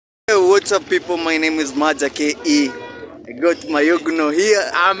What's up, people? My name is Maja KE. I got Mayuguno here.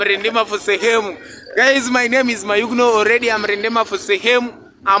 I'm Rendema for sehemu. Guys, my name is Mayuguno. Already I'm Rendema for sehemu.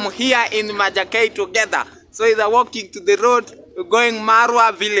 I'm here in Maja KE together. So either walking to the road, going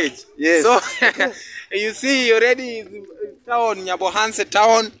Marwa village. Yes. So you see already is town, Nyabohanse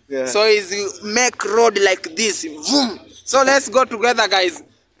town. Yeah. So is make road like this. Boom. So let's go together, guys.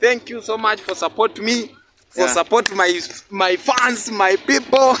 Thank you so much for support me. For support my fans, my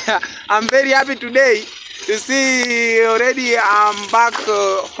people. I'm very happy today to see already I'm back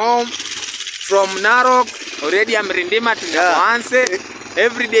home from Narok. Already I'm Rendema to Nyabohanse.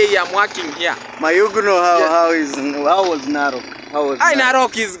 Every day I'm working here. Mayuguno, how was Narok?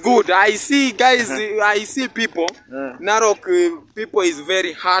 Narok is good. I see guys, I see people. Narok people is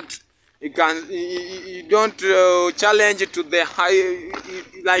very hard. You don't challenge to the high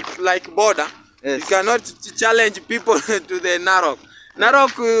like border. Yes. You cannot challenge people to the Narok.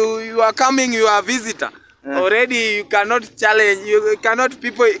 Narok, you are coming, you are a visitor. Already you cannot challenge,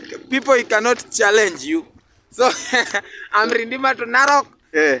 people cannot challenge you. So I'm Rendema to Narok.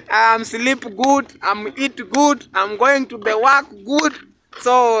 I'm sleep good, I'm eat good, I'm going to the work good.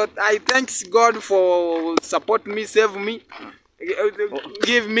 So I thanks God for support me, save me,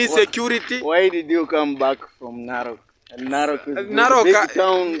 give me security. Why did you come back from Narok? Narok is big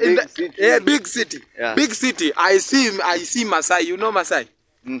town, big city. Yeah, big city. Yeah. Big city. I see Masai. You know Masai?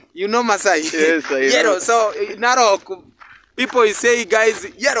 You know Masai? Yes, I know. Yero. So Narok, people say guys,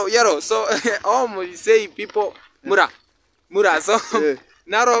 yero. So you say people mura. So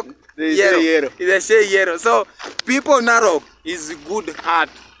Narok, they say yero. They say yero. So people Narok is good heart.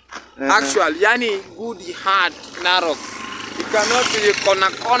 Actually, yani good heart Narok. You cannot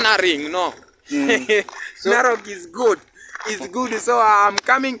be cornering, no. So, Narok is good. It's good. So I'm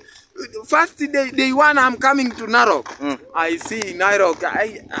coming. First day one I'm coming to Narok. I see Narok.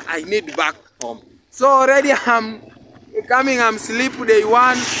 I need back home. So already I'm coming. I'm sleep day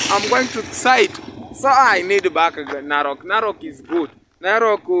one. I'm going to the site. So I need back Narok. Narok is good.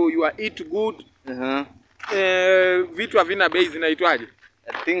 Narok you are eat good. Vitu havina bei zinaitwaje?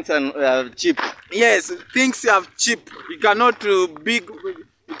 Things are cheap. Yes, things are cheap. You cannot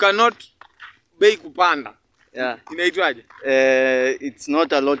You cannot bei kupanda. Yeah. Inaitwaje? It's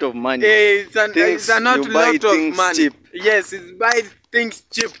not a lot of money. It's not a lot of money. Cheap. Yes, it's buy things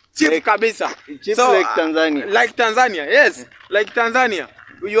cheap. Cheap like, kabisa. Cheap so, like Tanzania. Like Tanzania, yes. Like Tanzania.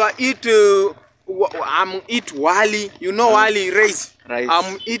 You are eat I'm eat wali. You know wali rice.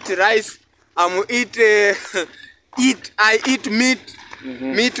 I'm eat rice. I'm eat I eat meat.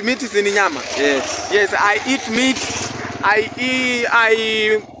 Meat is in nyama. Yes. Yes, I eat meat.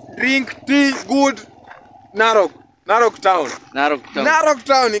 I drink tea good. Narok town. Narok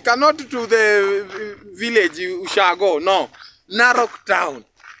town. You cannot to the village you shall go. No. Narok town.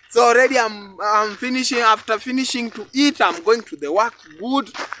 So already I'm finishing. After finishing to eat, I'm going to the work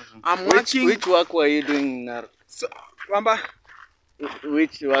good. I'm working. Which work were you doing in Narok? So, Wamba?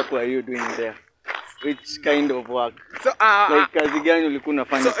 Which work were you doing there? Which kind of work? So like kazi gani ulikuwa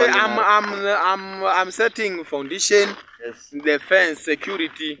unafanya? So I'm setting foundation, the fence,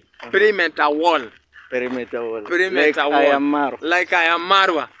 security, perimeter wall. Perimeter wall. Perimeter wall. Like I am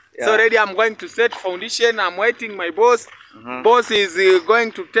Marwa. Yeah. So already I'm going to set foundation. I'm waiting my boss. Boss is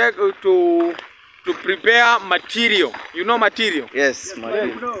going to take to prepare material. You know material? Yes,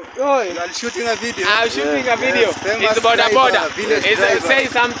 material. I'm shooting a video. I'm shooting a video. It's border. Say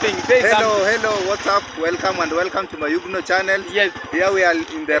something. Hello, what's up? Welcome to Mayuguno channel. Yes. Here we are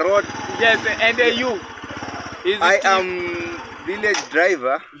in the road. Yes, and you? I am village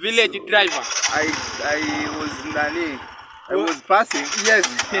driver. I was passing. Yes.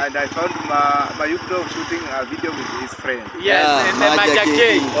 And I found Mayuguno shooting a video with his friend. Yes, and then Maja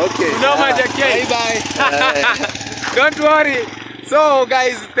KE. Okay. You know Maja KE. Bye. Don't worry. So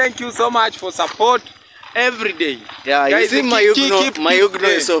guys, thank you so much for support every day. Yeah, guys, you see Mayuguno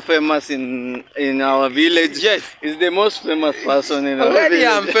is so famous in our village. Yes. He's the most famous person in our already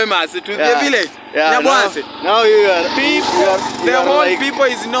village. I'm famous to the village. Yeah, now you are people. The whole like, people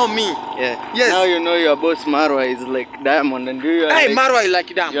is know me. Yeah. Yes. Now you know your boss Marwa is like Diamond, and you are like, Marwa is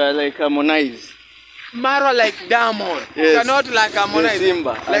like Diamond. You are like Harmonize. Marwa like Diamond. Yes. You cannot like Harmonize. Simba.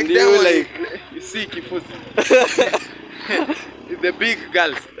 Like and Diamond. You like you see Kifusi. The big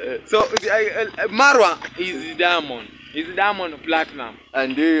girls. So Marwa is Diamond. Is Diamond Platinum.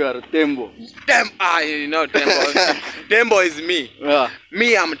 And you are Tembo. You know Tembo. Tembo is me. Yeah.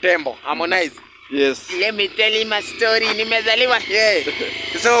 Me, I'm Tembo. Harmonize. Yes. Let me tell you my story. Nimezaliwa here.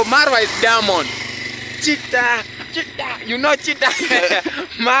 So Marwa is Diamond. Cheetah. You know Cheetah.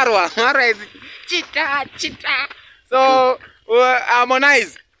 Marwa is Cheetah. So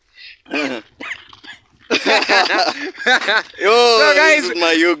Harmonize. So guys, this is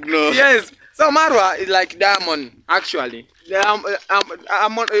Mayuguno. yes. So Marwa is like diamond, actually.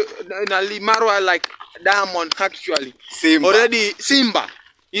 Marwa like diamond, actually. Simba. Already Simba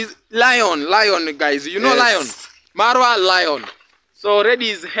is lion, guys. You know lion. Marwa lion. So already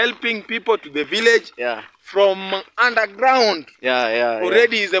is helping people to the village. Yeah. From underground.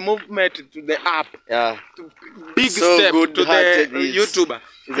 Already is a movement to the app. Yeah. To big So step to the is. YouTuber.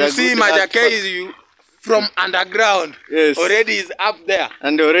 You see Majake is from underground. Yes. Already is up there.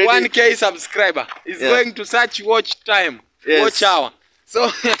 And already 1K subscriber is going to search watch time. Watch hour.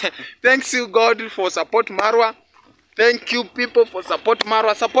 So thanks you God for support Marwa. Thank you people for support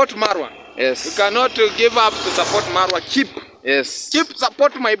Marwa. Support Marwa. Yes. You cannot give up to support Marwa. Keep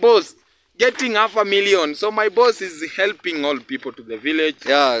support my boss. Getting 500,000. So my boss is helping all people to the village.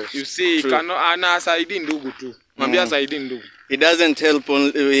 Yeah. You see, ana saidi ndugu tu. Mambia saidi ndugu. He doesn't help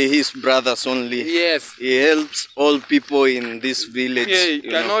only his brothers only. Yes. He helps all people in this village. Yeah, he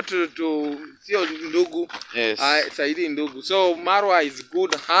cannot to sio ndugu. Yes. Saidi ndugu. So Marwa is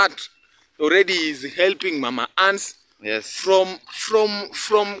good heart. Already is helping Mama Ans. Yes. From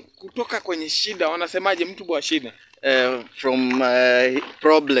kutoka kwenye shida. Wanasemaje mtu wa shida? From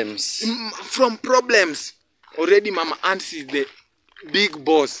problems. From problems. Already Mama Ans is the big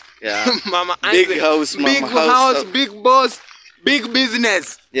boss. Yeah. Mama Ans, big house, big boss, big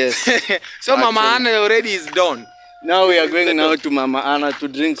business. Yes. So Mama Anna already is done. Now we are going now to Mama Anna to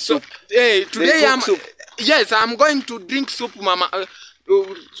drink soup. Hey, today I'm going to drink soup, Mama.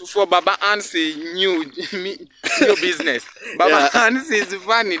 For Baba Ansi new business. Baba Ansi is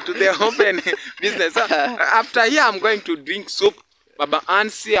funny to the open business. So, after here I'm going to drink soup. Baba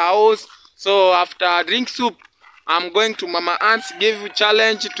Ansi house. So after drink soup, I'm going to Mama Ansi give you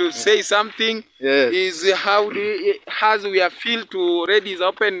challenge to say something. Yes. Is how we are feel to already is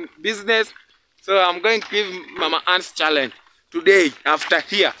open business. So I'm going to give Mama Ansi challenge today after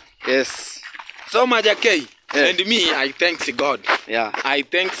here. Yes. So Majake. Yes. And me, I thanks God. Yeah. I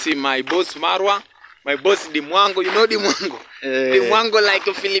thanks my boss Marwa, my boss Dimwango. You know Dimwango? Dimwango like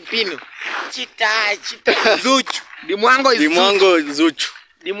a Filipino. Chita. Zuchu. Dimwango is Zuchu.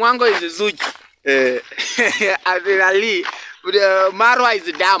 Dimwango is Zuchu. Ali, Marwa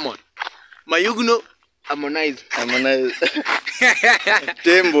is diamond. Mayuguno, Harmonize.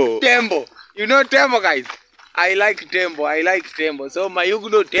 Tembo. You know Tembo, guys? I like Tembo. So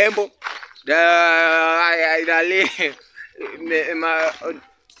Mayuguno Tembo.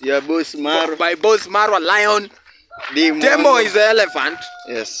 Your boss Marwa. My boss Marwa lion. Tembo is the elephant.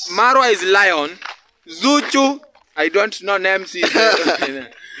 Yes. Marwa is lion. Zuchu, I don't know names.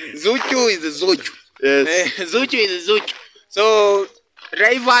 Zuchu is Zuchu. Yes. Zuchu is Zuchu. So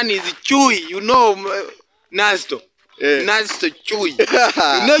Rayvan is Chewy. You know Nasto. Nasto Chewy.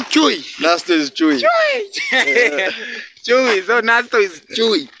 You know Chewy. Nasto is Chewy. Chewy. So Nasto is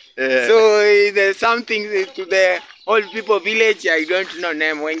Chewy. So there's something to the old people village. I don't know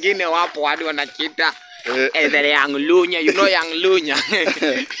name. Wengine wapo wadi wanachita. The Young Lunya. You know Young Lunya.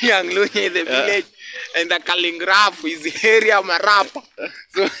 Young Lunya is the village. And the Kalingraph is the area of Marapa.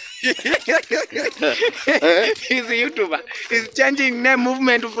 So he's a YouTuber. He's changing name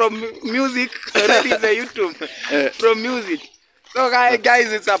movement from music. Already is a YouTube from music. So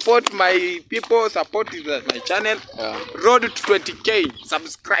guys, support my people, support my channel. Road to 20K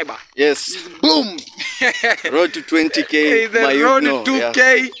subscriber. Yes. Boom. Road to 20K. Road to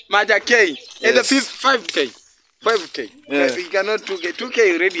 2K, Majake. And the 5K. 5K. Yeah. You cannot 2K.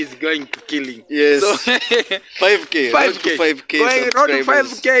 2K already is going to killing. Yes. So 5K. 5K. Road to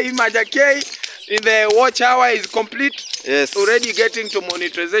 5K, Majake. In the watch hour is complete. Yes. Already getting to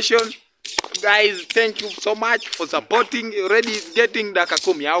monetization. Guys, thank you so much for supporting. Already is getting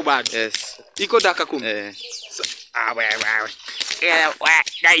Dakakumi. How bad? Yes. Iko Dakakumi. So,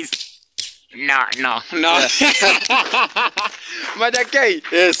 guys. No. Madakay.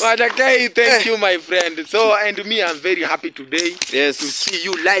 Yes. Madakay, thank you, my friend. So, and me, I'm very happy today. Yes. To see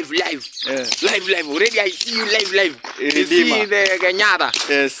you live. Yeah. Live. Already, I see you live. You Redeemer. see the Ganyada.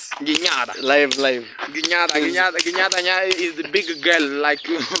 Yes. Ganyada. Live. Ganyada is the big girl, like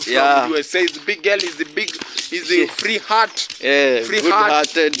from USA. The big girl is the free heart. Yeah. Free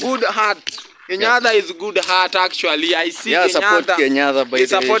Good-hearted. Good heart. Kenyatta is good heart actually. I see Kenyatta. Support Kenyatta by the way.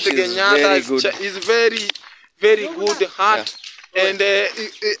 Support Kenyatta is very good heart. Yeah. And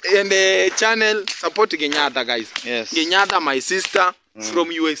the channel support Kenyatta, guys. Yes. Kenyatta, my sister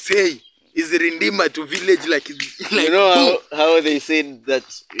from USA, is Rindima to village like you know how they said that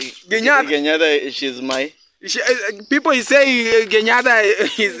Kenyatta she's my people say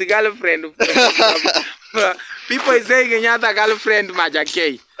Kenyatta is girlfriend. People say Kenyatta girlfriend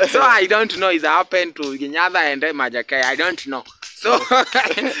Majake. So I don't know if it happened to Ginyada and Majake. I don't know. So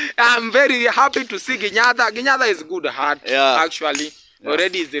I'm very happy to see Ginyada. Ginyada is good heart, actually.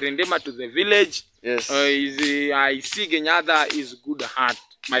 Already is Rindema to the village. Yes. I see Ginyada is good heart.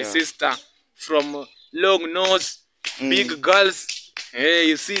 My sister from long nose, big girls.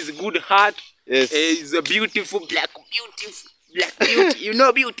 You see, is good heart. Yes. Is a beautiful black beauty. You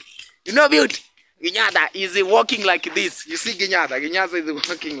know beauty. You know beauty. Ginyada is walking like this. You see Ginyada. Ginyada is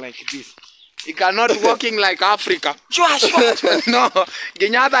walking like this. He cannot walking like Africa. No,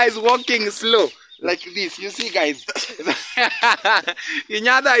 Ginyada is walking slow like this. You see, guys.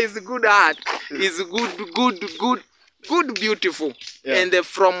 Ginyada is good heart. Is good, beautiful. And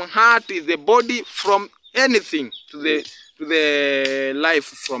from heart is the body, from anything to the life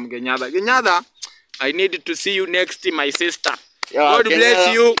from Ginyada. Ginyada, I need to see you next, my sister. God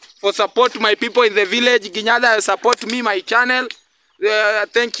bless you for support my people in the village. Ginyada, support me, my channel.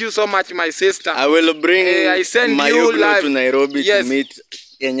 Thank you so much, my sister. I will bring I send Mayuguno to Nairobi to meet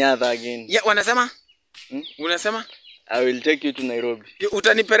Ginyada again. Yeah, wanasema? Unasema? I will take you to Nairobi.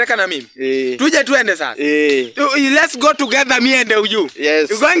 Utanipeleka na mimi? Tuje tuende sasa. Let's go together, me and you. Yes.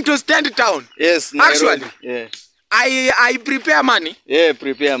 You're going to stand town. Yes, Nairobi. Actually. Yeah. I prepare money. Yeah,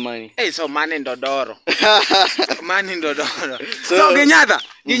 prepare money. Hey, so money ndodoro. Money ndodoro. So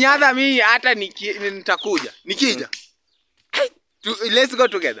Ginyada mimi hata nitakuja. Nikija. Let's go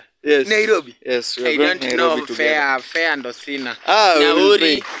together. Yes. Nairobi. Yes, we are I going don't Nairobi know together. fair ndo sina.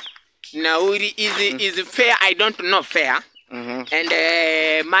 Nauri is fair. I don't know fair.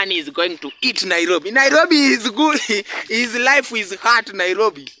 And money is going to eat Nairobi. Nairobi is good. His life is hard.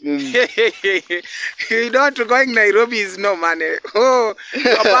 Nairobi. You don't going Nairobi is no money. Oh,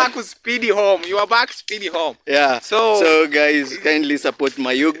 you are back speedy home. You are back speedy home. Yeah. So guys, kindly support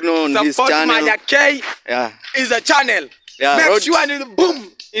Mayuguno on his channel. Support Mayake. Yeah. Is a channel. Yeah. Make sure and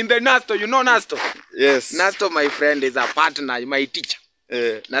boom in the Nasto. You know Nasto. Yes. Nasto, my friend, is a partner. My teacher.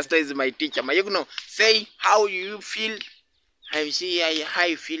 Nasto is my teacher. Mayuguno, say how you feel. I see how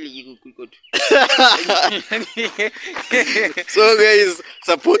you feel you good. So guys,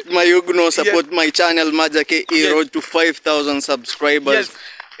 support Mayuguno, support my channel Majake road to 5,000 subscribers. Yes.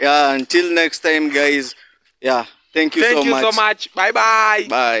 Yeah, until next time guys. Yeah, thank you so much. Thank you so much. Bye bye.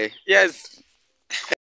 Bye. Yes.